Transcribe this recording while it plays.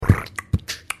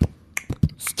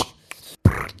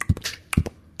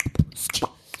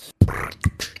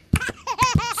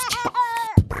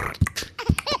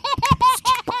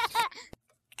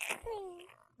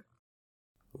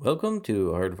Welcome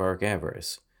to Aardvark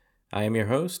Avarice. I am your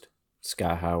host,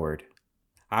 Scott Howard.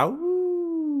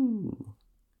 Ow!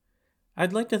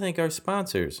 I'd like to thank our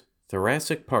sponsors,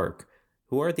 Thoracic Park,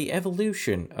 who are the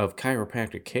evolution of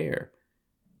chiropractic care.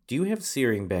 Do you have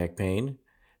searing back pain?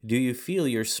 Do you feel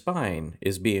your spine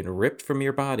is being ripped from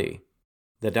your body?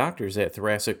 The doctors at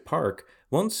Thoracic Park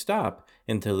won't stop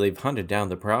until they've hunted down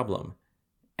the problem.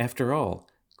 After all,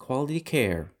 quality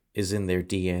care is in their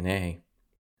DNA.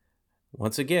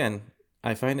 Once again,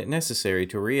 I find it necessary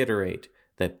to reiterate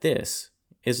that this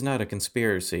is not a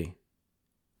conspiracy.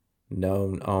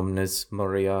 Non omnis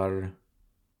moriar.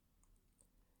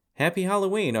 Happy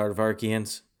Halloween,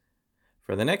 Aardvarkians!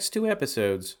 For the next 2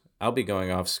 episodes, I'll be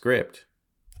going off script.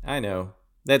 I know,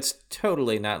 that's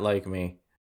totally not like me.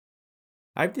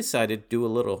 I've decided to do a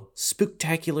little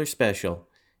spooktacular special,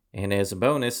 and as a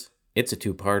bonus, it's a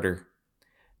 2-parter.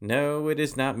 No, it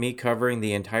is not me covering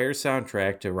the entire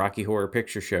soundtrack to Rocky Horror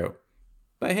Picture Show.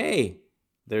 But hey,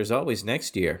 there's always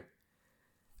next year.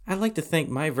 I like to think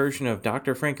my version of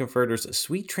Dr. Frankenfurter's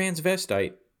Sweet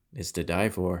Transvestite is to die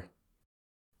for.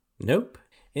 Nope.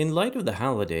 In light of the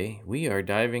holiday, we are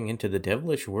diving into the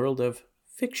devilish world of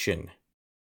fiction.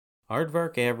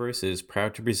 Aardvark Avarice is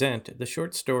proud to present the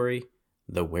short story,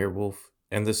 The Werewolf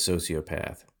and the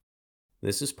Sociopath.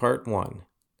 This is part 1.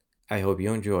 I hope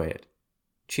you enjoy it.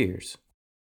 Cheers.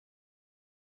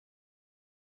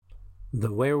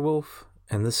 The Werewolf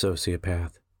and the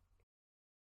Sociopath.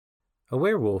 A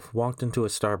werewolf walked into a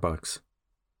Starbucks.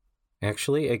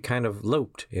 Actually, it kind of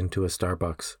loped into a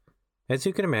Starbucks, as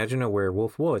you can imagine a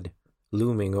werewolf would,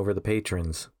 looming over the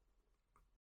patrons.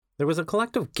 There was a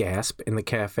collective gasp in the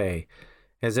cafe,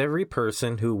 as every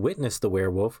person who witnessed the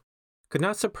werewolf could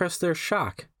not suppress their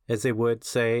shock as they would,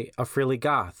 say, a frilly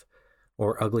goth,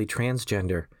 or ugly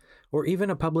transgender, or even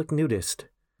a public nudist.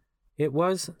 It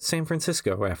was San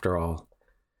Francisco, after all.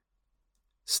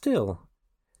 Still,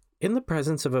 in the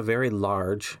presence of a very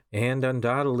large and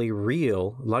undoubtedly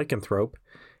real lycanthrope,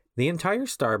 the entire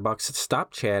Starbucks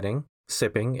stopped chatting,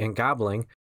 sipping, and gobbling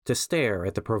to stare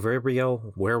at the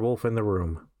proverbial werewolf in the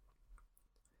room.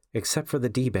 Except for the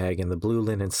D-bag in the blue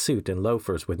linen suit and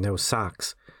loafers with no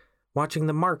socks, watching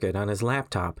the market on his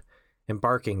laptop and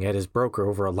barking at his broker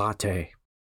over a latte.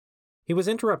 He was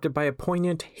interrupted by a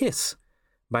poignant hiss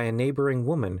by a neighboring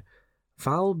woman,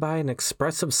 followed by an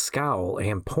expressive scowl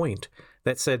and point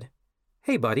that said,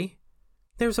 "Hey, buddy,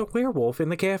 there's a werewolf in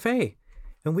the cafe,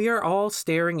 and we are all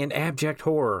staring in abject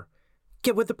horror.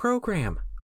 Get with the program."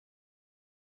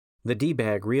 The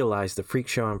D-bag realized the freak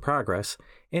show in progress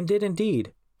and did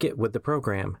indeed get with the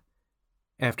program,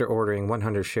 after ordering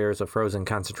 100 shares of frozen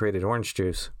concentrated orange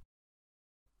juice.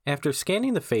 After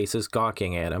scanning the faces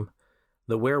gawking at him,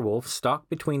 the werewolf stalked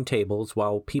between tables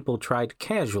while people tried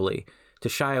casually to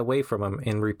shy away from him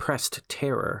in repressed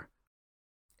terror.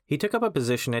 He took up a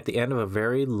position at the end of a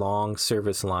very long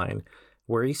service line,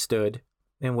 where he stood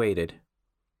and waited.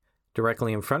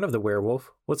 Directly in front of the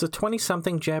werewolf was a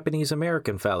 20-something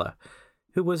Japanese-American fella,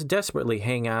 who was desperately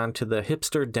hanging on to the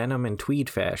hipster denim and tweed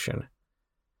fashion.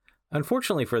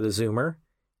 Unfortunately for the Zoomer,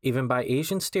 even by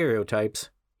Asian stereotypes,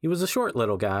 he was a short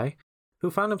little guy who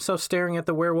found himself staring at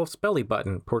the werewolf's belly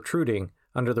button protruding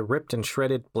under the ripped and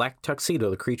shredded black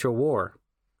tuxedo the creature wore.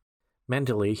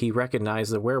 Mentally, he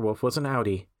recognized the werewolf was an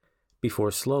outie, before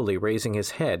slowly raising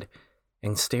his head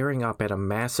and staring up at a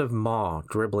massive maw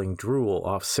dribbling drool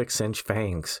off 6-inch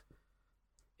fangs.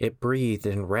 It breathed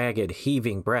in ragged,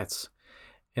 heaving breaths,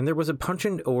 and there was a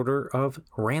pungent odor of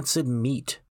rancid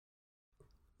meat.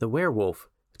 The werewolf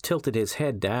tilted his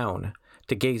head down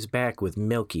to gaze back with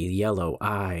milky yellow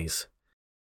eyes.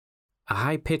 A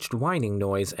high-pitched whining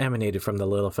noise emanated from the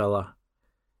little fella,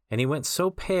 and he went so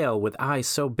pale with eyes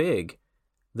so big,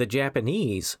 the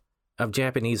Japanese of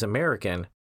Japanese-American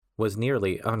was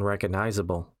nearly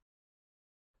unrecognizable.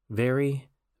 Very,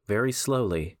 very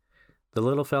slowly, the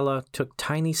little fella took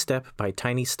tiny step by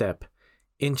tiny step,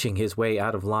 inching his way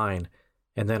out of line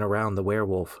and then around the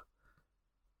werewolf.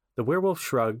 The werewolf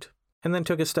shrugged and then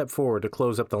took a step forward to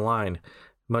close up the line,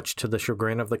 much to the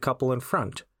chagrin of the couple in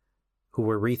front, who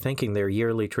were rethinking their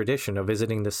yearly tradition of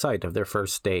visiting the site of their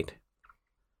first date.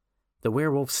 The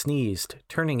werewolf sneezed,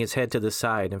 turning his head to the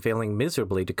side and failing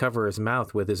miserably to cover his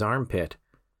mouth with his armpit.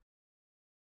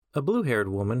 A blue-haired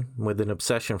woman with an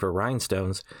obsession for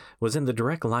rhinestones was in the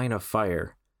direct line of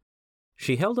fire.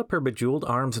 She held up her bejeweled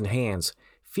arms and hands,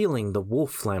 feeling the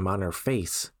wolf phlegm on her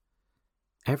face.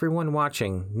 Everyone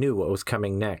watching knew what was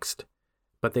coming next,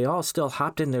 but they all still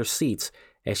hopped in their seats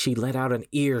as she let out an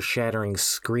ear-shattering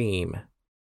scream.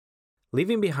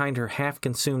 Leaving behind her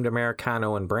half-consumed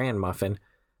Americano and bran muffin,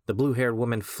 The blue-haired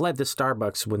woman fled the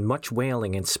Starbucks with much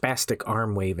wailing and spastic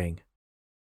arm-waving.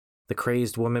 The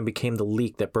crazed woman became the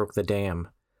leak that broke the dam.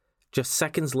 Just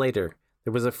seconds later,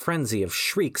 there was a frenzy of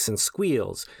shrieks and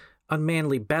squeals,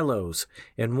 unmanly bellows,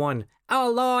 and one, "Oh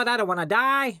Lord, I don't want to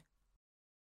die!"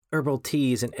 Herbal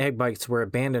teas and egg bites were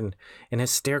abandoned, and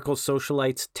hysterical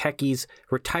socialites, techies,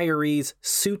 retirees,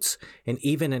 suits, and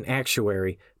even an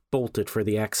actuary bolted for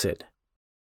the exit.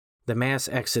 The mass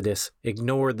exodus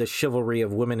ignored the chivalry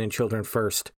of women and children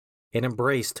first, and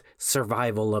embraced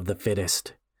survival of the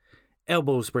fittest.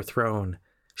 Elbows were thrown,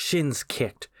 shins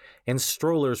kicked, and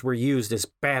strollers were used as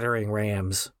battering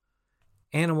rams.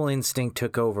 Animal instinct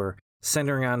took over,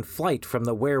 centering on flight from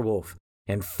the werewolf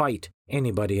and fight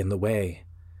anybody in the way.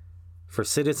 For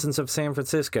citizens of San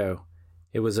Francisco,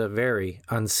 it was a very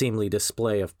unseemly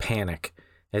display of panic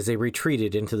as they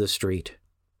retreated into the street.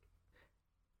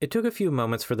 It took a few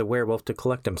moments for the werewolf to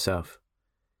collect himself.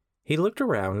 He looked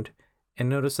around and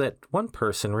noticed that one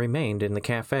person remained in the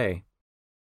cafe.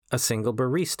 A single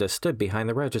barista stood behind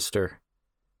the register.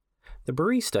 The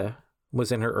barista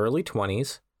was in her early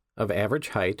 20s, of average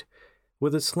height,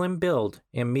 with a slim build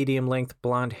and medium-length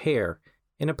blonde hair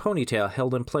in a ponytail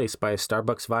held in place by a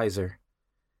Starbucks visor.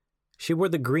 She wore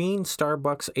the green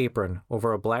Starbucks apron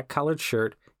over a black collared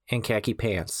shirt and khaki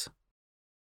pants.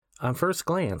 On first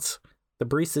glance, the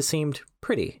barista seemed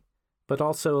pretty, but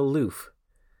also aloof.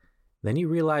 Then you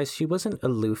realized she wasn't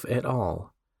aloof at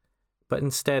all, but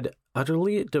instead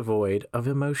utterly devoid of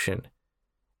emotion,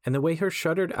 and the way her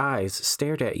shuttered eyes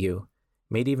stared at you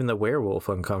made even the werewolf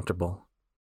uncomfortable.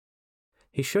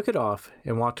 He shook it off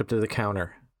and walked up to the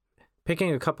counter,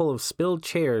 picking a couple of spilled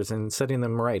chairs and setting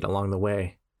them right along the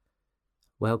way.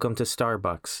 "Welcome to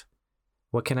Starbucks.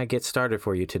 What can I get started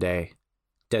for you today?"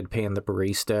 deadpanned the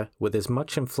barista with as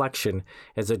much inflection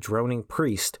as a droning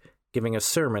priest giving a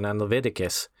sermon on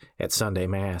Leviticus at Sunday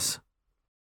Mass.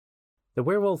 The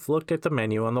werewolf looked at the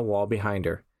menu on the wall behind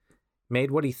her,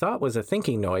 made what he thought was a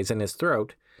thinking noise in his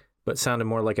throat, but sounded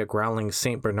more like a growling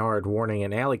St. Bernard warning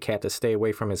an alley cat to stay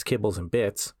away from his kibbles and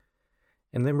bits,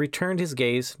 and then returned his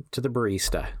gaze to the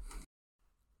barista.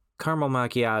 "Caramel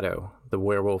macchiato," the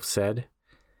werewolf said.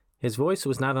 His voice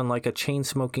was not unlike a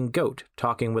chain-smoking goat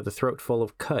talking with a throat full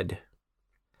of cud.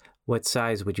 "What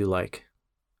size would you like?"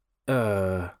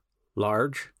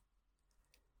 Large?"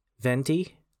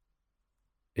 "Venti?"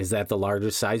 "Is that the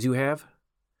largest size you have?"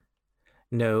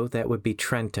 "No, that would be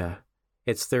Trenta.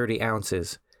 It's 30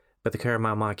 ounces, but the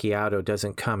caramel macchiato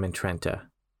doesn't come in Trenta."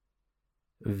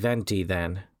 "Venti,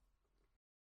 then."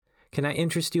 "Can I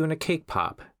interest you in a cake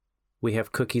pop? We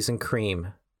have cookies and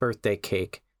cream, birthday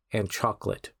cake, and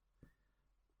chocolate."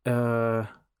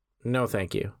 No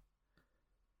thank you."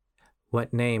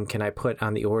 "What name can I put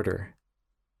on the order?"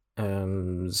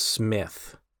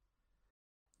 Smith."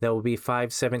 "That will be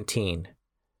 $5.17.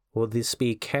 Will this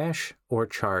be cash or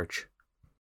charge?"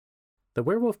 The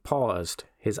werewolf paused.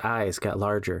 His eyes got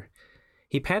larger.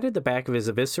 He patted the back of his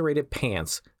eviscerated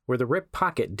pants, where the ripped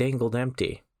pocket dangled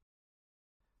empty.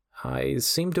 "I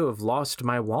seem to have lost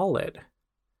my wallet."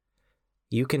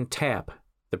 "You can tap,"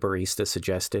 the barista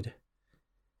suggested.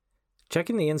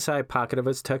 Checking the inside pocket of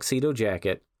his tuxedo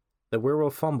jacket, the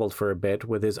werewolf fumbled for a bit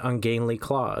with his ungainly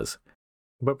claws,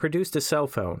 but produced a cell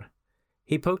phone.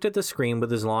 He poked at the screen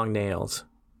with his long nails.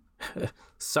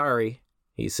 "Sorry,"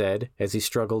 he said, as he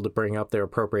struggled to bring up the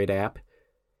appropriate app.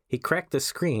 He cracked the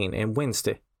screen and winced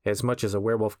as much as a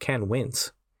werewolf can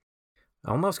wince.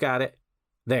 "Almost got it.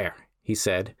 There," he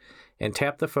said, and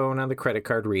tapped the phone on the credit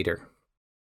card reader.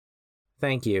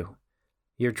 "Thank you.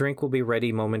 Your drink will be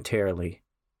ready momentarily.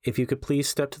 If you could please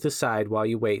step to the side while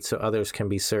you wait so others can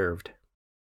be served."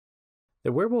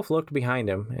 The werewolf looked behind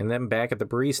him and then back at the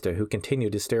barista, who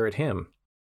continued to stare at him.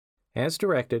 As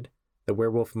directed, the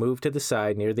werewolf moved to the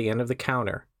side near the end of the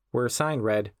counter, where a sign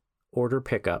read, "Order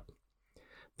Pickup."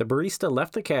 The barista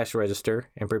left the cash register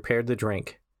and prepared the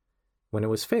drink. When it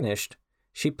was finished,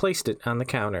 she placed it on the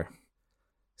counter.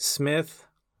 "Smith,"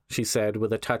 she said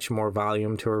with a touch more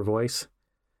volume to her voice.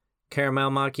 "Caramel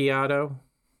macchiato?"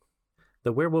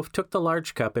 The werewolf took the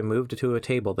large cup and moved it to a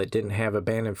table that didn't have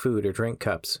abandoned food or drink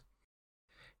cups.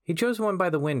 He chose one by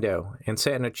the window and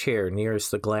sat in a chair nearest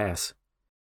the glass.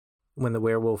 When the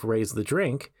werewolf raised the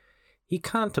drink, he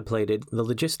contemplated the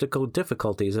logistical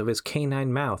difficulties of his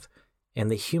canine mouth and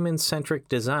the human-centric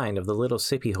design of the little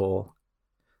sippy hole.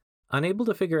 Unable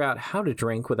to figure out how to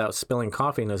drink without spilling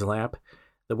coffee in his lap,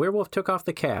 the werewolf took off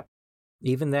the cap.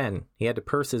 Even then, he had to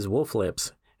purse his wolf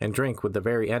lips and drink with the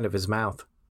very end of his mouth.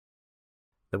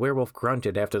 The werewolf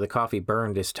grunted after the coffee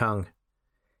burned his tongue.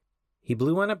 He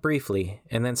blew on it briefly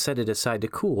and then set it aside to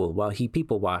cool while he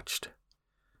people-watched.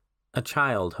 A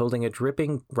child holding a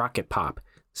dripping rocket pop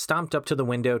stomped up to the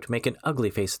window to make an ugly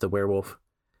face at the werewolf.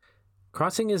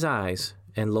 Crossing his eyes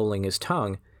and lolling his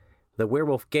tongue, the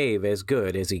werewolf gave as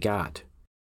good as he got.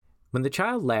 When the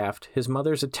child laughed, his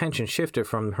mother's attention shifted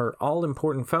from her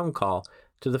all-important phone call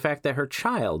to the fact that her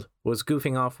child was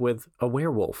goofing off with a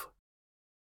werewolf.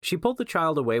 She pulled the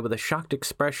child away with a shocked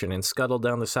expression and scuttled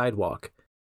down the sidewalk.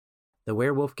 The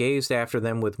werewolf gazed after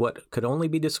them with what could only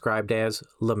be described as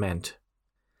lament.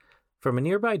 From a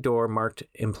nearby door marked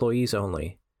Employees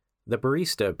Only, the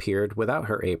barista appeared without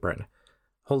her apron,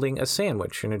 holding a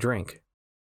sandwich and a drink.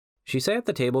 She sat at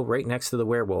the table right next to the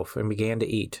werewolf and began to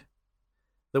eat.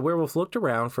 The werewolf looked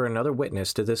around for another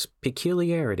witness to this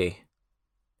peculiarity.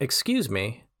 "Excuse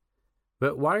me,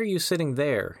 but why are you sitting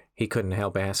there?" he couldn't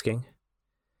help asking.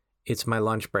 "It's my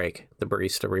lunch break," the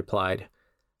barista replied.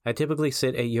 "I typically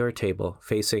sit at your table,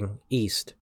 facing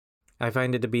east. I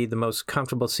find it to be the most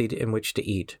comfortable seat in which to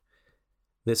eat.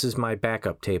 This is my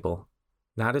backup table.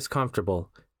 Not as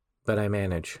comfortable, but I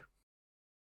manage."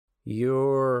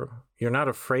 You're not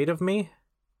afraid of me?"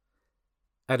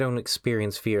 "I don't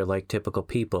experience fear like typical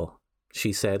people,"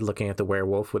 she said, looking at the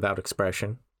werewolf without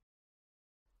expression.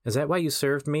 "Is that why you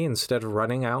served me instead of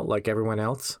running out like everyone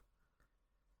else?"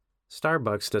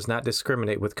 Starbucks does not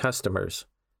discriminate with customers,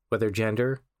 whether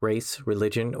gender, race,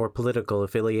 religion, or political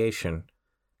affiliation.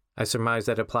 I surmise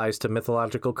that applies to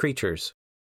mythological creatures.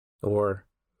 Or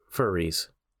furries.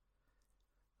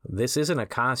 This isn't a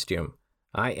costume.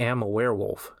 I am a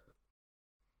werewolf.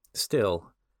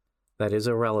 Still, that is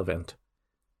irrelevant.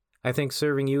 I think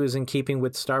serving you is in keeping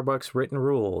with Starbucks' written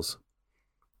rules.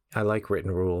 I like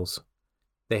written rules.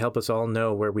 They help us all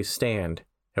know where we stand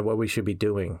and what we should be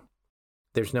doing.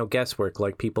 There's no guesswork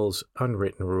like people's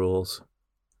unwritten rules.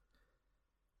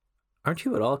 Aren't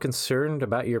you at all concerned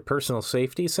about your personal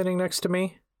safety sitting next to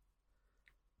me?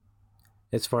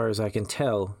 As far as I can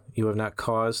tell, you have not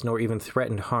caused nor even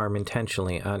threatened harm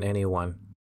intentionally on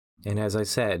anyone. And as I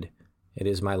said, it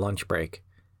is my lunch break.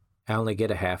 I only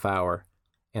get a half hour,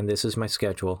 and this is my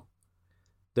schedule.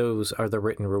 Those are the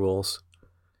written rules.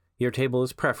 Your table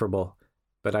is preferable,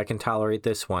 but I can tolerate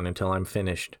this one until I'm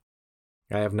finished.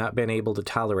 I have not been able to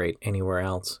tolerate anywhere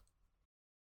else.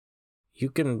 You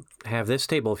can have this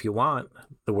table if you want,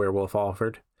 the werewolf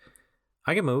offered.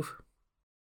 I can move.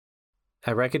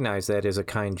 I recognize that as a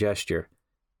kind gesture,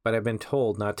 but I've been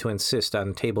told not to insist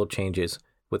on table changes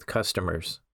with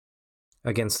customers.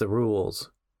 Against the rules.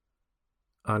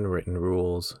 Unwritten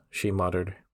rules, she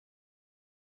muttered.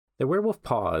 The werewolf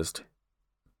paused.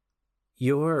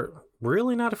 You're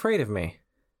really not afraid of me?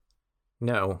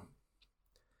 No.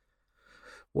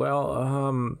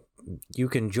 Well, you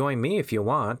can join me if you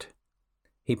want.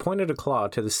 He pointed a claw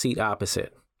to the seat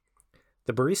opposite.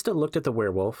 The barista looked at the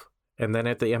werewolf, and then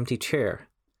at the empty chair.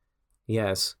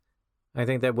 Yes, I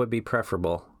think that would be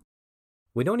preferable.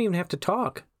 We don't even have to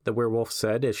talk, the werewolf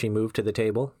said as she moved to the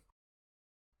table.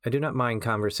 I do not mind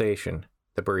conversation,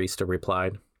 the barista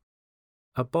replied.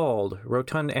 A bald,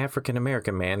 rotund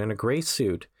African-American man in a gray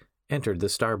suit entered the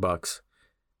Starbucks.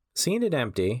 Seeing it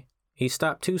empty, he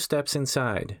stopped 2 steps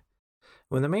inside.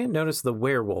 When the man noticed the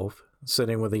werewolf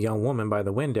sitting with a young woman by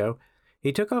the window,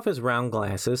 he took off his round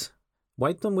glasses,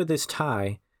 wiped them with his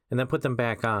tie, and then put them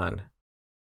back on.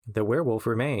 The werewolf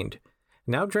remained,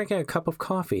 now drinking a cup of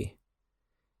coffee.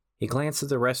 He glanced at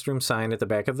the restroom sign at the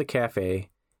back of the cafe,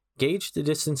 gauged the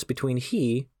distance between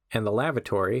he and the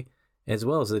lavatory, as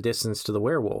well as the distance to the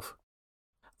werewolf.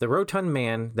 The rotund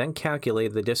man then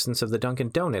calculated the distance of the Dunkin'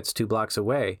 Donuts 2 blocks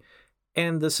away,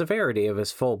 and the severity of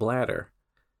his full bladder.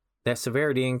 That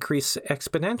severity increased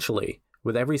exponentially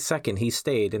with every second he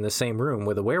stayed in the same room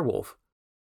with a werewolf.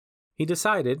 He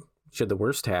decided, should the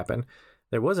worst happen,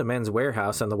 there was a Men's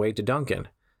Warehouse on the way to Dunkin',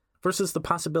 versus the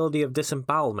possibility of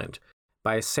disembowelment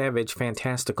by a savage,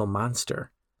 fantastical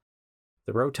monster.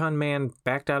 The rotund man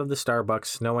backed out of the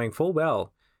Starbucks, knowing full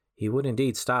well he would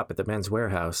indeed stop at the Men's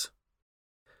Warehouse.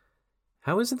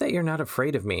 How is it that you're not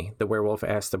afraid of me? The werewolf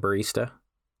asked the barista.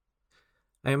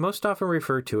 I am most often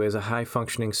referred to as a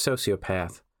high-functioning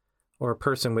sociopath, or a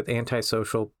person with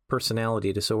antisocial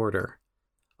personality disorder,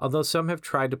 although some have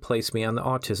tried to place me on the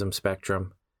autism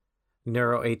spectrum.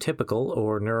 Neuroatypical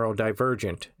or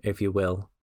neurodivergent, if you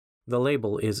will. The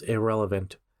label is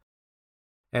irrelevant.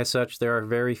 As such, there are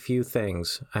very few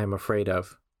things I am afraid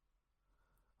of.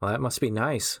 Well, that must be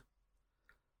nice.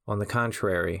 On the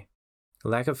contrary,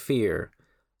 lack of fear,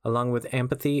 along with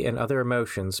empathy and other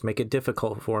emotions, make it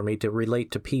difficult for me to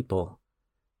relate to people.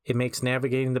 It makes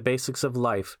navigating the basics of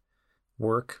life,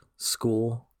 work,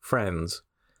 school, friends,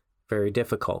 very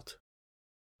difficult.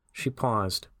 She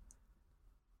paused.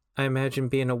 I imagine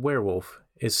being a werewolf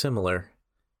is similar.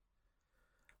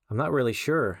 I'm not really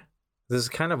sure. This is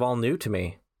kind of all new to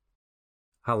me.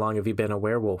 How long have you been a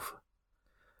werewolf?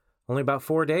 Only about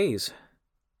 4 days.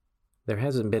 There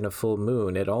hasn't been a full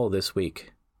moon at all this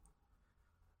week.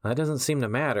 That doesn't seem to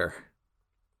matter.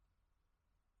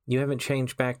 You haven't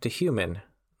changed back to human,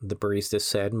 the barista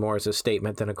said, more as a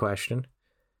statement than a question.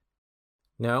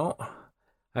 No,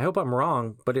 I hope I'm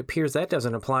wrong, but it appears that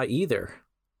doesn't apply either.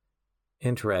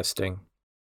 Interesting.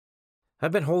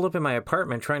 I've been holed up in my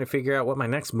apartment trying to figure out what my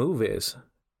next move is.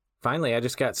 Finally, I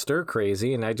just got stir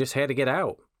crazy and I just had to get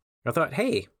out. I thought,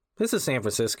 hey, this is San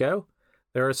Francisco.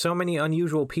 There are so many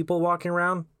unusual people walking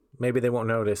around, maybe they won't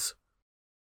notice.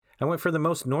 I went for the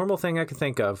most normal thing I could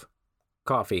think of.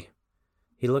 Coffee.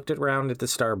 He looked around at the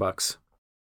Starbucks.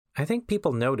 I think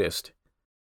people noticed.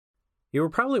 You were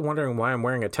probably wondering why I'm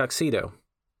wearing a tuxedo.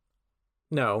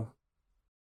 No.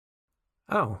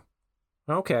 Oh,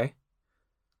 okay.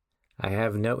 I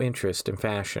have no interest in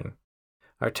fashion.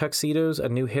 Are tuxedos a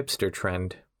new hipster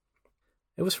trend?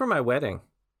 It was for my wedding.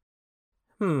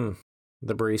 The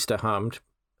barista hummed,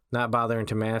 not bothering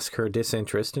to mask her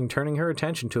disinterest and turning her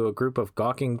attention to a group of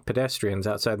gawking pedestrians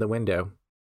outside the window.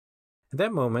 At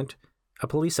that moment, a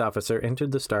police officer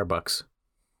entered the Starbucks.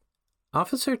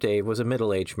 Officer Dave was a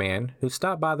middle-aged man who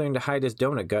stopped bothering to hide his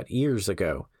donut gut years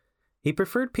ago. He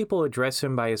preferred people address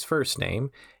him by his first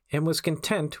name and was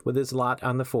content with his lot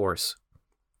on the force.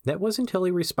 That was until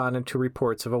he responded to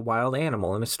reports of a wild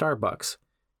animal in a Starbucks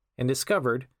and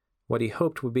discovered what he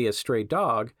hoped would be a stray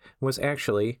dog was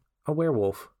actually a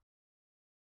werewolf.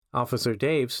 Officer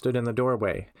Dave stood in the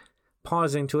doorway,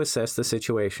 pausing to assess the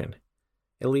situation.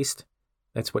 At least,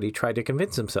 that's what he tried to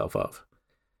convince himself of.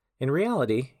 In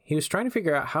reality, he was trying to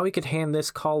figure out how he could hand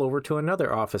this call over to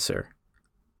another officer.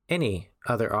 Any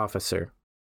other officer.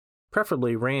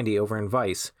 Preferably Randy over in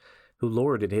Vice, who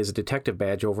lorded his detective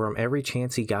badge over him every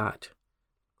chance he got.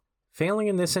 Failing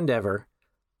in this endeavor,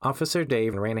 Officer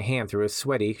Dave ran a hand through his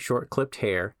sweaty, short-clipped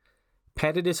hair,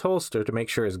 patted his holster to make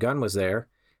sure his gun was there,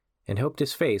 and hoped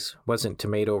his face wasn't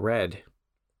tomato red.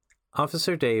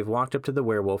 Officer Dave walked up to the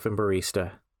werewolf and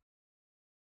barista.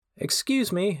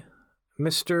 "Excuse me,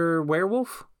 Mr.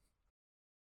 Werewolf?"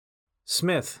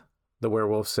 "Smith," the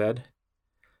werewolf said.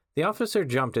 The officer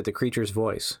jumped at the creature's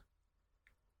voice.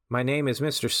 "My name is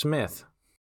Mr. Smith."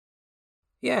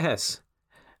 "Yes,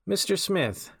 Mr.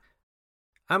 Smith.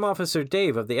 I'm Officer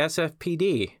Dave of the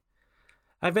SFPD.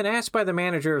 I've been asked by the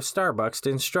manager of Starbucks to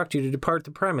instruct you to depart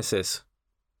the premises.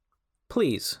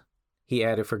 Please," he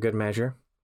added for good measure.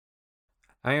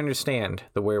 "I understand,"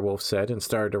 the werewolf said and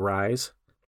started to rise.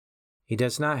 "He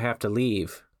does not have to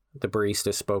leave," the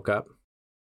barista spoke up.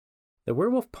 The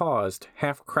werewolf paused,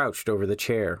 half crouched over the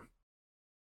chair.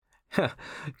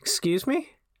 "Excuse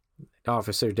me?"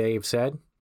 Officer Dave said.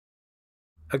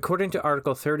 "According to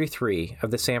Article 33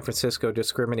 of the San Francisco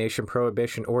Discrimination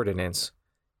Prohibition Ordinance,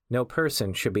 no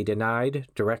person should be denied,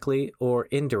 directly or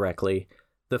indirectly,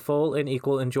 the full and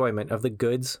equal enjoyment of the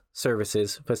goods,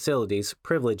 services, facilities,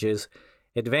 privileges,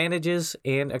 advantages,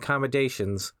 and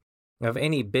accommodations of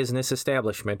any business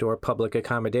establishment or public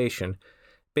accommodation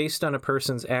based on a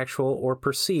person's actual or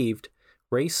perceived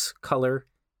race, color,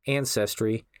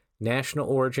 ancestry, national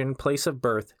origin, place of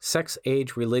birth, sex,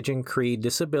 age, religion, creed,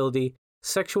 disability,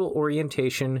 sexual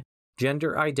orientation,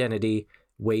 gender identity,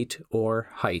 weight, or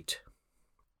height."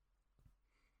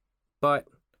 But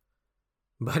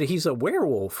he's a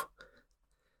werewolf.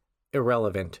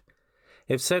 Irrelevant.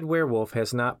 If said werewolf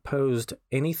has not posed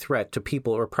any threat to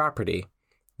people or property,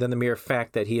 then the mere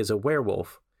fact that he is a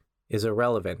werewolf is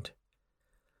irrelevant.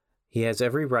 He has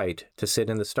every right to sit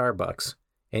in the Starbucks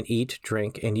and eat,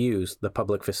 drink, and use the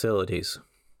public facilities.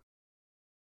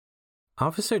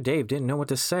 Officer Dave didn't know what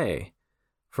to say.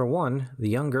 For one, the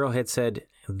young girl had said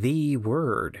the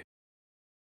word.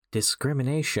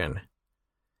 Discrimination.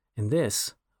 And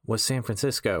this was San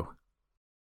Francisco.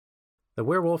 The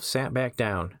werewolf sat back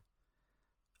down.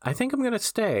 "I think I'm going to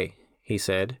stay," he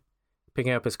said,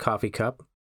 picking up his coffee cup.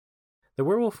 The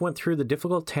werewolf went through the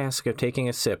difficult task of taking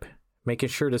a sip, making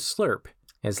sure to slurp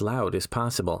as loud as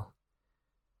possible.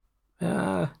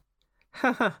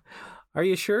 Are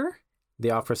you sure?" the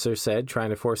officer said,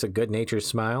 trying to force a good-natured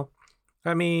smile.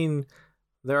 "I mean,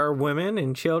 there are women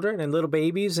and children and little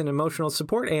babies and emotional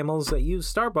support animals that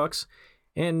use Starbucks,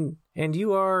 and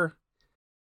you are..."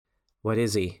 "What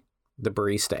is he?" the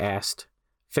barista asked,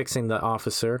 fixing the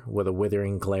officer with a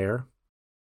withering glare.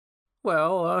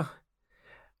 "Well,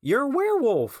 you're a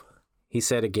werewolf," he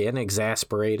said again,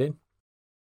 exasperated.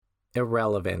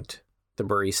 "Irrelevant," the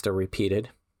barista repeated.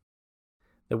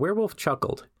 The werewolf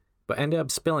chuckled, but ended up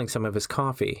spilling some of his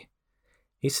coffee.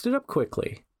 He stood up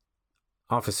quickly.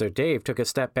 Officer Dave took a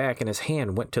step back and his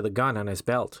hand went to the gun on his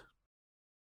belt.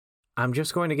 I'm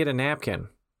just going to get a napkin.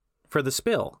 For the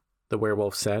spill, the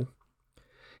werewolf said.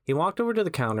 He walked over to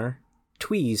the counter,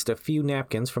 tweezed a few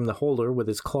napkins from the holder with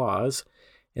his claws,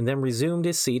 and then resumed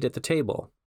his seat at the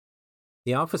table.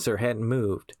 The officer hadn't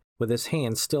moved, with his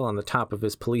hand still on the top of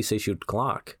his police-issued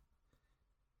Glock.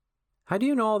 How do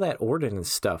you know all that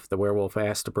ordnance stuff? The werewolf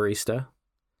asked the barista.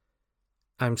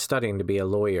 I'm studying to be a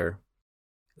lawyer.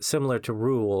 Similar to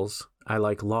rules, I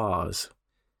like laws,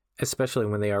 especially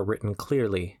when they are written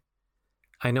clearly.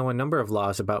 I know a number of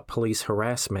laws about police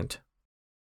harassment.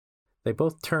 They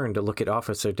both turned to look at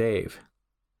Officer Dave.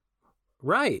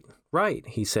 Right,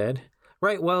 he said.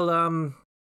 Right, well,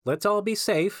 let's all be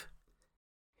safe.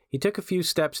 He took a few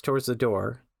steps towards the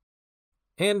door.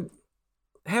 And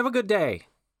have a good day.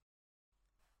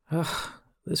 Ugh,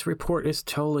 this report is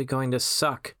totally going to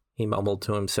suck, he mumbled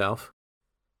to himself.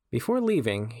 Before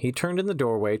leaving, he turned in the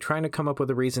doorway, trying to come up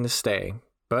with a reason to stay,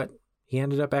 but he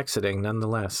ended up exiting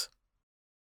nonetheless.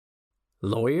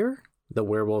 Lawyer? The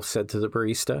werewolf said to the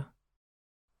barista.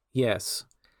 Yes,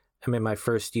 I'm in my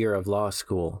first year of law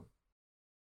school.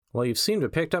 Well, you seem to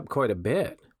have picked up quite a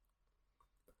bit.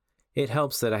 It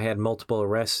helps that I had multiple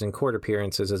arrests and court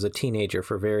appearances as a teenager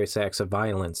for various acts of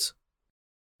violence.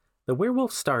 The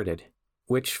werewolf started,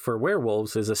 which for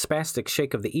werewolves is a spastic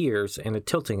shake of the ears and a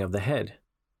tilting of the head.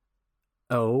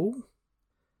 Oh?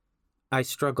 I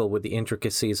struggle with the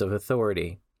intricacies of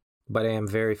authority, but I am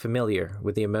very familiar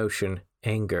with the emotion,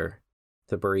 anger,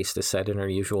 the barista said in her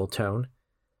usual tone.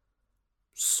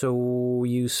 So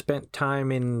you spent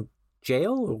time in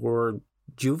jail or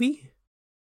juvie?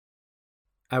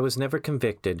 I was never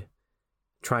convicted.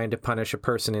 Trying to punish a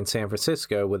person in San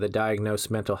Francisco with a diagnosed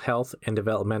mental health and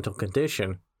developmental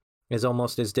condition is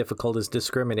almost as difficult as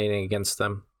discriminating against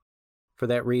them. For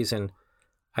that reason,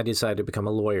 I decided to become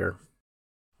a lawyer.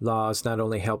 Laws not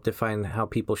only help define how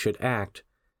people should act,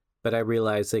 but I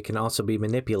realize they can also be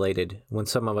manipulated when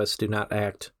some of us do not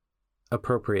act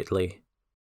appropriately.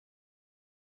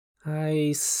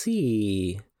 I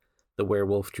see, the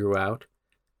werewolf drew out.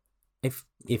 If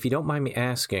you don't mind me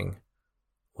asking,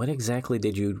 what exactly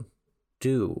did you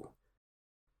do?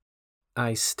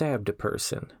 I stabbed a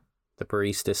person, the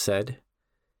barista said.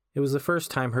 It was the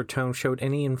first time her tone showed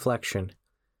any inflection.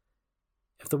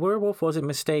 If the werewolf wasn't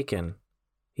mistaken,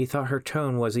 he thought her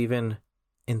tone was even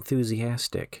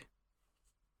enthusiastic.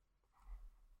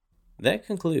 That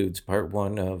concludes part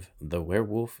 1 of The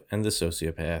Werewolf and the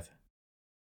Sociopath.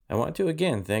 I want to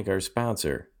again thank our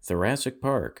sponsor, Thoracic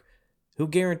Park, who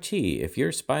guarantee if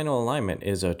your spinal alignment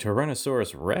is a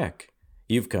Tyrannosaurus wreck,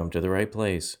 you've come to the right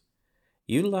place.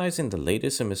 Utilizing the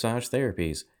latest in massage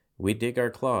therapies, we dig our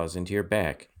claws into your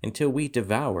back until we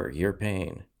devour your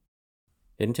pain.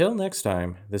 Until next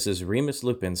time, this is Remus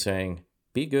Lupin saying,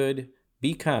 be good,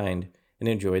 be kind, and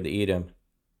enjoy the Edom.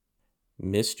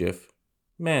 Mischief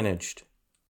managed.